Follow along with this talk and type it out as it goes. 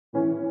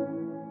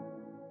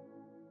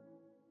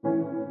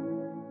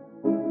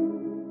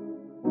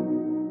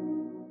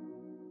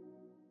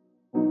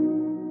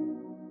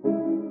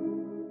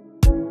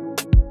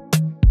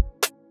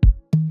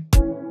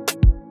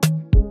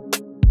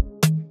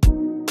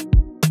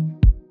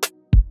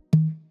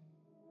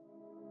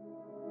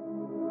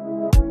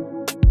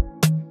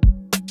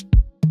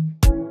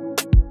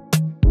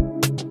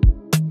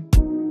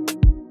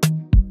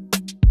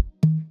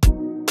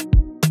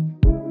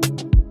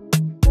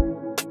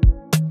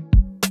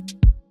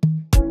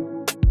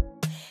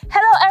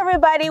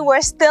everybody,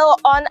 we're still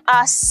on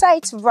our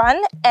site run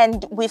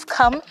and we've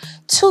come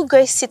to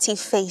Grace City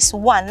Phase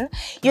 1.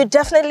 You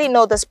definitely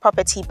know this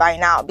property by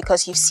now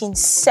because you've seen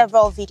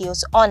several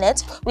videos on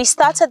it. We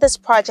started this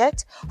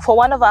project for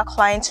one of our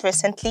clients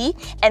recently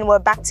and we're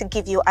back to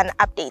give you an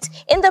update.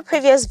 In the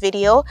previous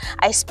video,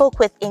 I spoke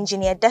with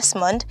Engineer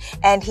Desmond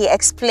and he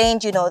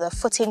explained, the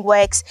footing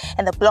works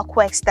and the block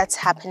works that's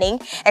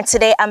happening. And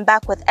today I'm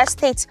back with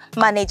Estate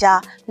Manager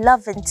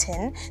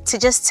Lovington to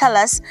just tell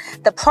us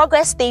the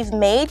progress they've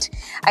made.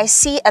 I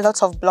see a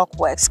lot of block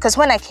works because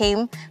when I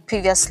came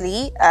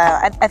previously,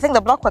 I think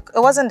the block work, it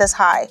wasn't this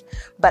high,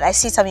 but I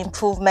see some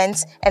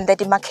improvements and the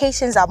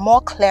demarcations are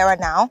more clearer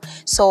now.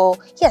 So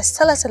yes,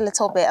 tell us a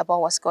little bit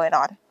about what's going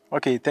on.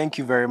 Okay, thank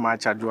you very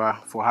much,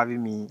 Adwa, for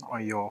having me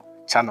on your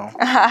channel.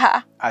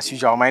 As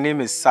usual, my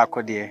name is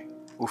Sarkodie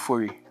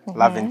Ofori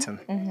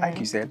Lovington, like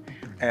you said.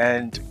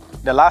 And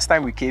the last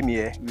time we came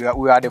here, we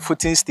were at the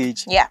footing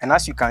stage. Yeah. And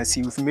as you can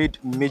see, we've made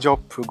major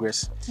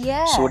progress.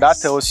 Yes. So that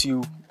tells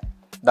you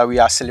that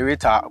we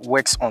accelerate our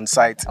works on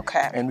site.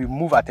 Okay. And we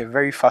move at a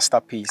very faster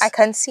pace. I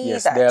can see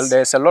that.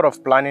 There's a lot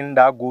of planning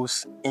that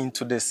goes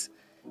into this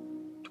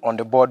on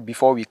the board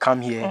before we come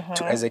here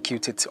to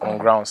execute it on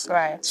grounds.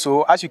 Right.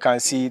 So as you can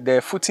see,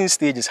 the footing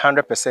stage is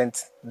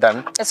 100%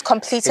 done. It's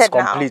completed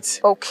now.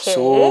 Complete. Okay.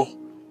 So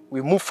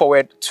we move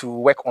forward to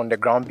work on the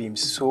ground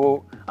beams.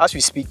 So as we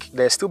speak,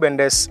 the steel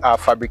benders are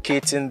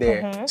fabricating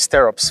the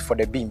stirrups for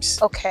the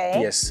beams. Okay.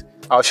 Yes.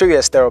 I'll show you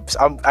a stirrups.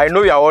 I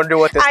know you are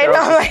wondering what a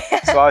stirrup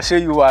is, so I'll show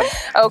you one.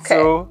 Okay.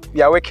 So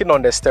we are working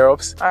on the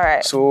stirrups. All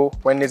right. So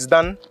when it's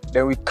done,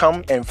 then we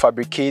come and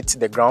fabricate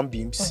the ground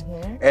beams.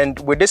 And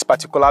with this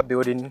particular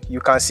building, you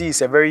can see it's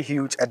a very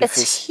huge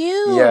edifice. It's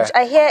huge. Yeah.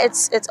 I hear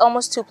it's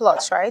almost 2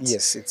 plots, right?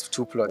 Yes, it's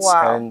 2 plots.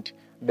 Wow. And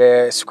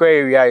the square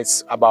area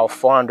is about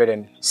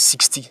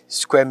 460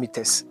 square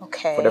meters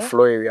for the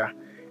floor area.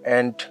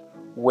 And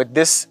with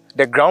this,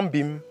 the ground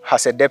beam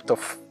has a depth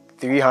of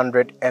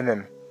 300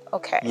 mm.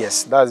 Okay.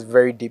 Yes, that's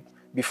very deep.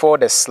 Before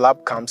the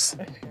slab comes,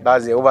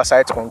 that's the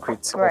oversized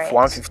concrete of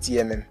 150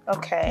 mm.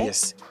 Okay.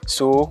 Yes.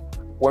 So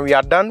when we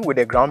are done with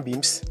the ground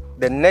beams,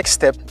 the next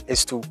step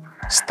is to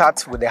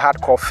start with the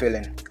hardcore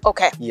filling.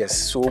 Okay. Yes.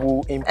 So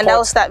we'll import. And that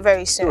will start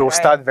very soon. It will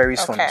start very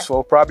soon. Okay.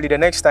 So probably the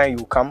next time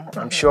you come,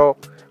 I'm sure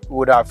we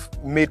would have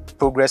made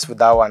progress with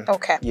that one.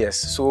 Okay. Yes.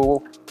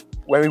 So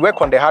when we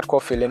work on the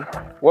hardcore filling,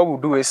 what we'll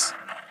do is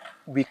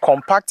we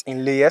compact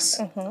in layers.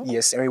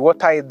 Yes. And we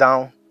water it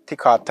down.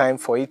 Take our time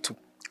for it to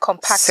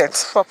compact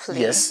it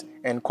properly. Yes,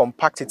 and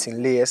compact it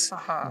in layers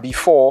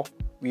before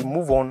we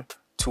move on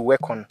to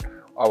work on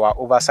our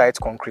oversized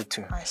concrete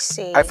too. I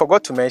see. I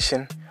forgot to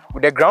mention,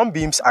 with the ground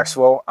beams as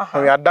well,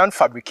 when we are done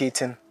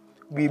fabricating,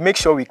 we make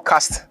sure we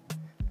cast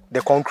the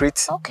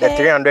concrete, the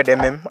 300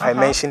 mm I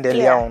mentioned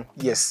earlier on.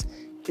 Yes,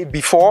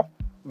 before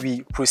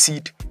we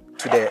proceed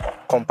to the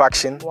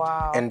compaction.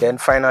 Wow. And then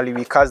finally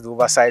we cast the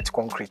oversized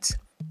concrete.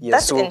 Yes,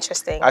 That's so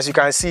interesting. As you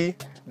can see,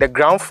 the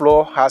ground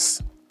floor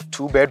has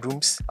 2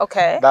 bedrooms.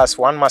 Okay. That's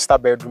 1 master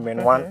bedroom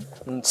and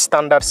 1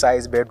 standard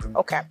size bedroom.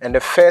 Okay. And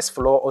the first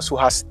floor also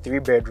has 3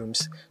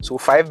 bedrooms. So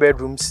 5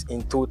 bedrooms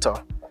in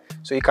total.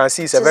 So you can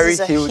see it's a very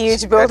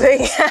huge building.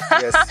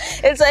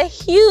 Yes. It's a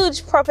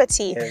huge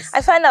property. Yes.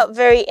 I find that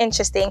very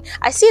interesting.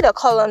 I see the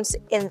columns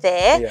in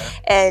there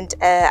and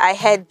I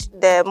heard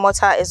the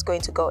mortar is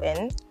going to go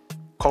in.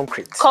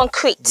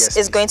 Concrete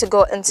is going to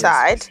go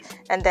inside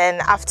and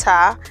then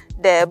after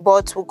the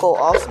boards will go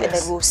off and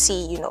then we'll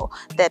see,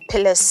 the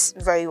pillars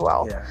very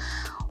well. Yeah.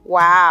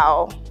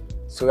 Wow.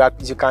 So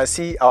as you can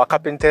see, our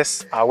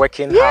carpenters are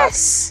working hard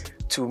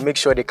to make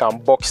sure they can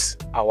box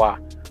our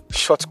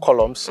short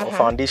columns or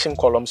foundation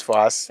columns for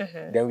us.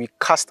 Then we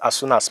cast as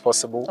soon as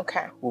possible.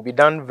 Okay. We'll be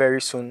done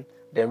very soon.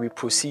 Then we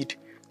proceed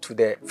to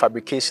the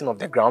fabrication of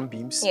the ground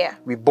beams. Yeah.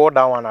 We bore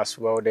that one as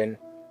well. Then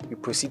we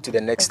proceed to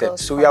the next step.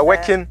 So we are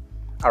working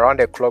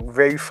around the clock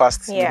very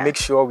fast. We make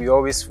sure we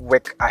always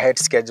work ahead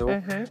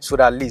schedule so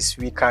that at least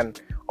we can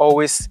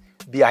always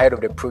be ahead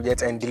of the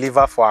project and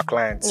deliver for our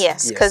clients.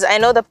 Yes, because I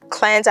know the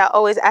clients are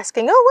always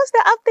asking, oh, what's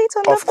the update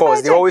on the project? Of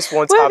course, they always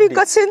want where have you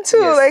gotten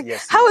to?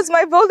 How is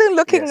my building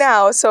looking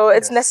now? So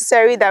it's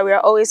necessary that we are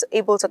always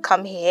able to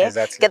come here,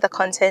 get the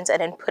content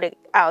and then put it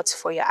out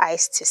for your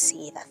eyes to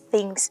see that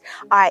things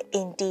are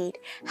indeed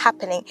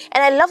happening.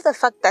 And I love the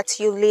fact that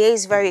you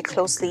liaise very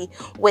closely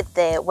with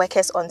the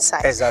workers on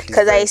site. Exactly.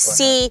 Because I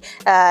see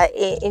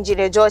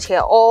Engineer George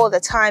here all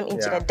the time,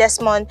 Engineer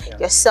Desmond,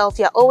 yourself,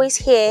 you're always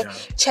here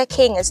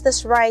checking, is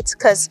this right?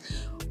 Because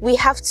we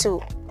have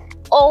to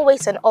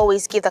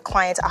always give the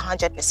client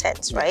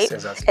 100%, right?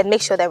 Exactly. And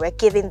make sure that we're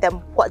giving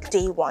them what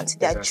they want,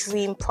 their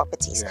dream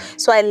properties.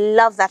 So I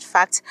love that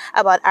fact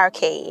about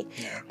RKE.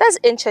 That's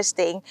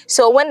interesting.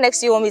 So when next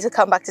do you want me to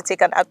come back to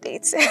take an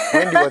update?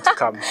 When do you want to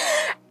come?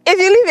 If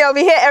you leave me, I'll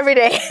be here every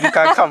day. You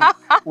can come.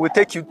 We'll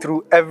take you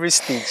through every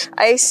stage.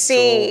 I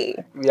see.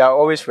 So we are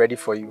always ready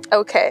for you.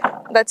 Okay,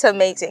 that's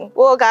amazing.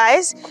 Well,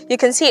 guys, you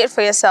can see it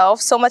for yourself.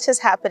 So much is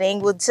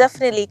happening. We'll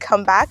definitely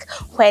come back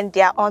when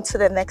they are on to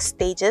the next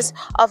stages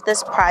of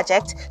this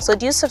project. So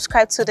do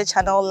subscribe to the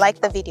channel,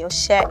 like the video,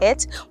 share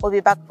it. We'll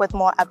be back with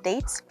more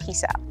updates.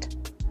 Peace out.